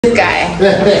This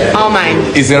guy, all mine.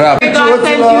 Is it up? God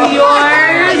sent you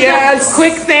yours. Yes.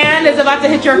 Quicksand is about to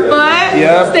hit your foot.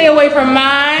 Yeah. Stay away from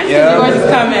mine. Yeah. Yours is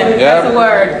coming. Yeah. That's the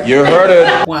word. You heard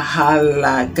it.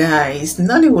 Wahala, guys.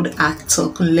 Nollywood actor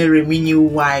KunleRemi new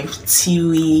wife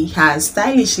Tiwi has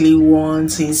stylishly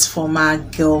warned his former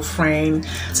girlfriend,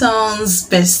 turns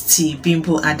bestie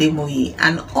Bimbo Ademoye,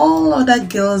 and all other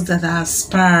girls that are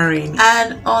aspiring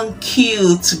and on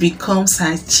cue to become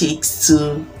side chicks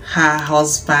to her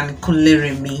husband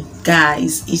KunleRemi.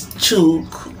 Guys, it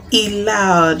choke, it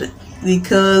loud,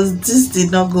 because this did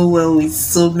not go well with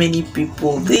so many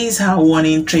people. This her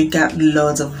warning triggered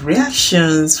lots of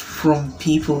reactions from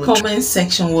people. Comment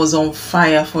section was on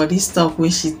fire for this talk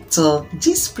when she talked.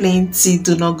 This plenty,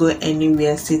 do not go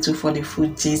anywhere, stay tuned for the full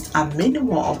gist and many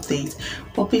more updates.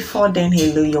 But before then,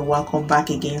 hello, you're welcome back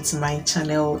again to my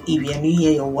channel. If you're new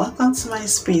here, you're welcome to my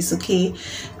space. Okay,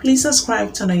 please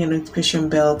subscribe, turn on your notification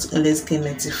bell to always get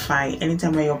notified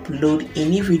anytime I upload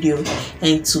any video.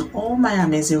 And to all my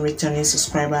amazing returning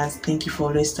subscribers, thank you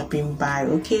for always stopping by.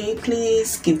 Okay,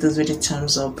 please give this video a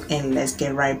thumbs up and let's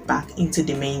get right back into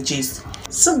the main gist.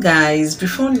 So guys,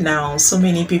 before now, so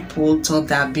many people thought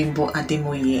that Bimbo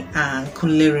Ademoye and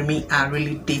KunleRemi are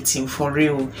really dating for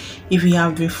real. If you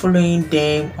have been following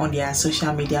them on their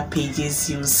social media pages,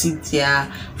 you'll see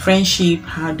their friendship,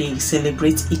 how they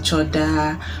celebrate each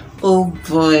other. Oh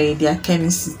boy, their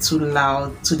chemistry too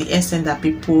loud, to the extent that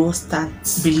people start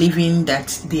believing that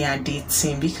they are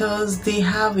dating because they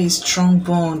have a strong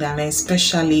bond, and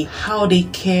especially how they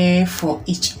care for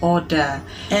each other.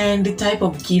 And the type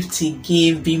of gift he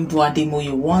gave Bimbo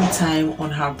Ademoye one time on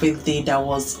her birthday that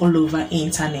was all over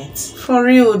internet. For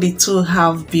real, the two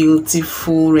have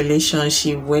beautiful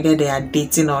relationship, whether they are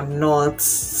dating or not,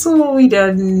 so we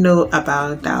don't know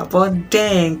about that. But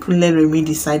then KunleRemi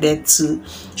decided to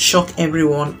shock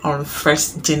everyone on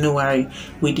 1st January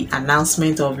with the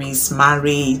announcement of his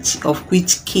marriage, of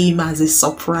which came as a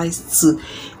surprise to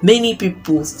many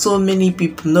people, so many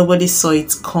people. Nobody saw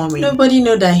it coming. Nobody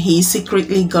knew that he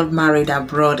secretly got married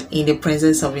abroad in the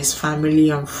presence of his family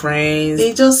and friends.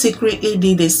 They just secretly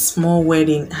did a small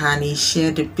wedding, and he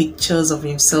shared the pictures of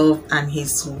himself and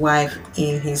his wife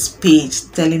in his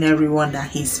page, telling everyone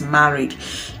that he's married.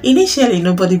 Initially,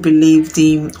 nobody believed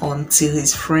him until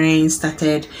his friends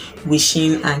started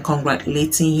wishing and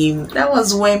congratulating him. That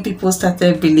was when people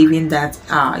started believing that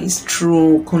it's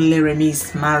true, KunleRemi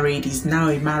is married, he's now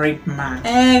a married man.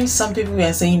 And some people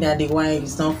were saying that the wife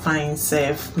is not fine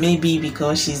safe, maybe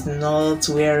because she's not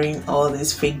wearing all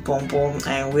this fake bonbon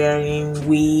and wearing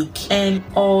wig and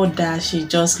all that. She's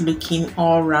just looking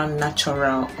all round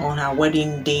natural on her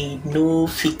wedding day. No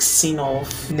fixing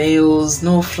of nails,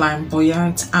 no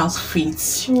flamboyant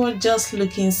outfits. She was just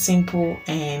looking simple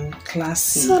and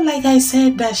classy. So like I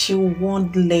said, that she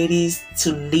want ladies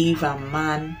to leave a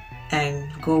man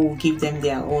and God will give them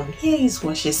their own. Here is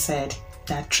what she said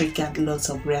that triggered lots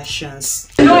of reactions.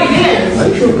 No, I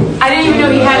didn't. I didn't even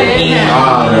know he had it in him.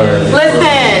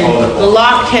 Listen,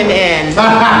 lock him in.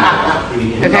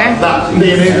 Okay?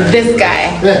 This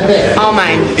guy, all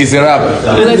mine. Is it up?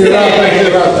 Listen,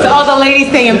 to all the ladies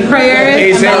saying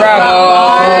prayers. Is it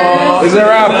up? Is it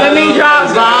up? Let me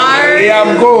drop bars. Yeah,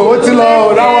 I'm good. What's it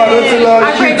low?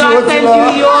 I pray God sent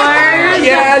you yours.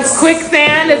 Yes.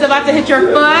 Quicksand is about to hit your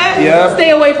foot. Yeah.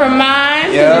 Stay away from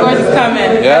mine. Yeah. Yours is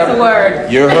coming. Yeah. That's the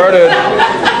word. You heard it.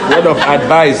 Word of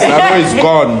advice. I know it's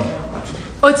gone.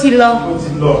 Otilo.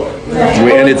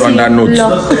 We end it on that note.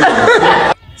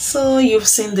 So you've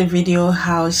seen the video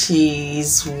how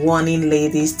she's warning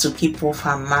ladies to keep off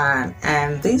her man,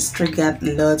 and this triggered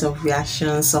a lot of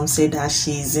reactions. Some say that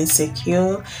she's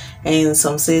insecure, and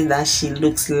some say that she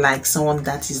looks like someone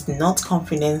that is not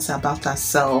confident about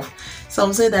herself.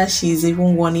 Some say that she's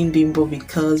even warning Bimbo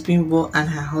because Bimbo and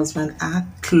her husband are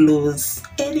close.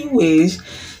 Anyways,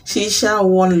 she shall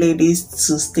warn ladies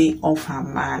to stay off her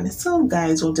man. So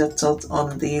guys, what's your thoughts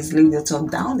on this? Leave your thoughts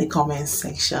down in the comment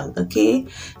section, okay?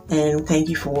 And thank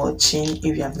you for watching.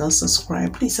 If you have not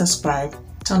subscribed, please subscribe,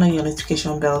 turn on your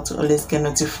notification bell to always get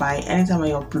notified anytime I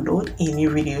upload a new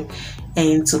video.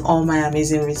 And to all my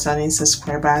amazing returning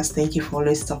subscribers, thank you for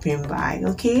always stopping by.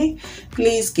 Okay,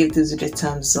 please give this video a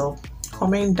thumbs up,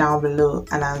 comment down below,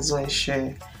 and as well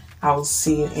share. I will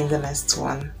see you in the next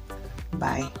one.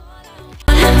 Bye.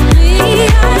 I